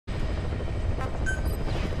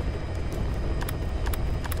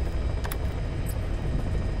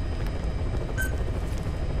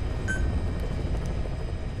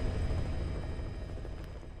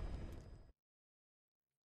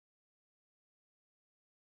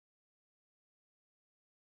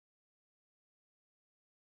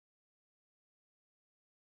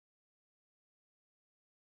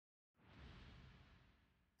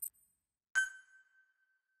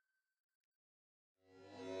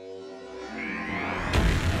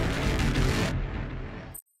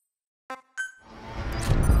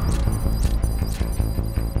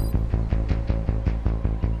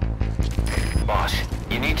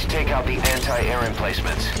need to take out the anti-air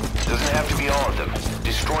emplacements. Doesn't have to be all of them.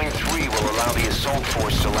 Destroying 3 will allow the assault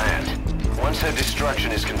force to land. Once their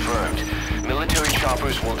destruction is confirmed, military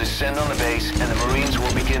choppers will descend on the base and the Marines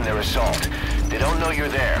will begin their assault. They don't know you're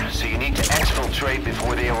there, so you need to exfiltrate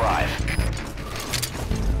before they arrive.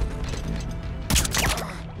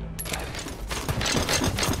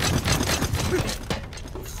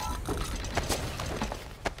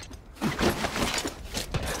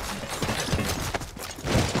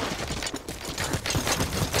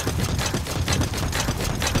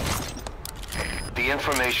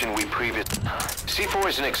 Information we previously... C4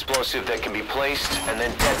 is an explosive that can be placed and then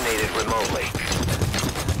detonated remotely.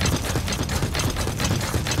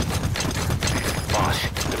 Boss,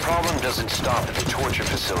 the problem doesn't stop at the torture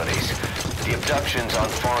facilities. The abductions on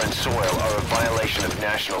foreign soil are a violation of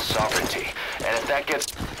national sovereignty. And if that gets...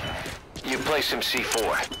 You place some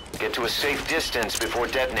C4. Get to a safe distance before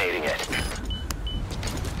detonating it.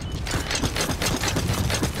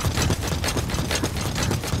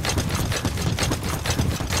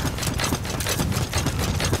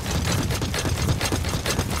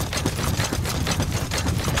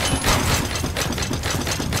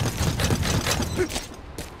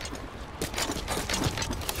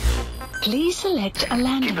 Please select a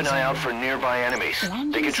landing. Keep an eye out for nearby enemies.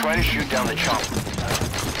 They can try to shoot down the chopper.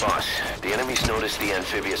 Boss, the enemies noticed the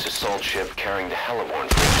amphibious assault ship carrying the heliborne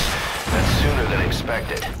force. That's sooner than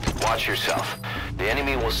expected. Watch yourself. The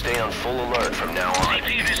enemy will stay on full alert from now on.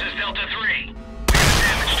 CP, this is Delta 3. We have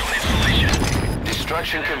damage to an installation.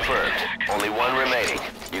 Destruction confirmed. Only 1 remaining.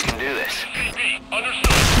 You can do this.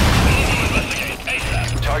 Understood.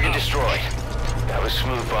 Target destroyed. That was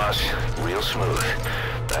smooth, boss. Real smooth.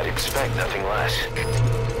 I'd expect nothing less.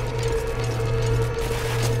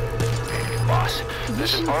 Boss,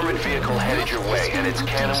 there's an armored vehicle headed your way, and its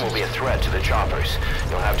cannon will be a threat to the choppers.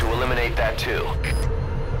 You'll have to eliminate that too.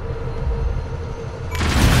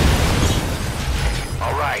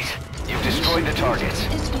 All right, you've destroyed the targets.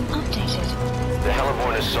 It's been updated. The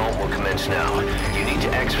heliborne assault will commence now. You need to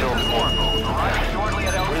exfil the port.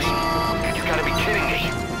 You gotta be kidding me.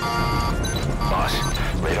 Boss,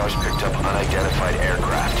 radar's picked up unidentified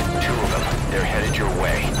aircraft. 2 of them. They're headed your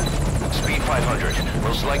way. Speed 500.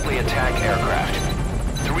 Most likely attack aircraft.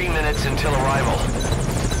 3 minutes until arrival.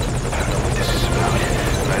 I don't know what this is about,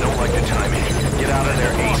 but I don't like the timing. Get out of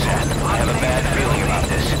there ASAP. I have a bad feeling about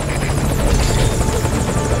this.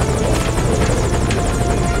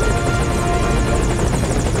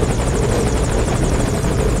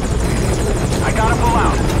 I gotta pull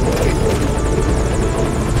out.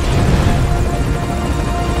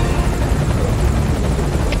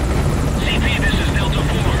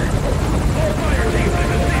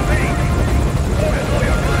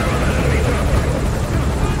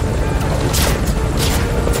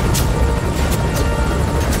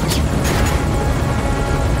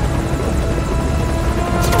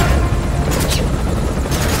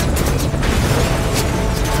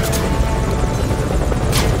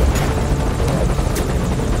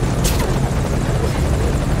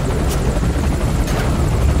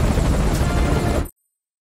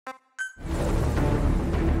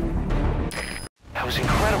 That was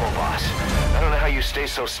incredible, boss. I don't know how you stay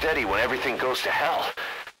so steady when everything goes to hell.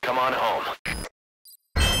 Come on home.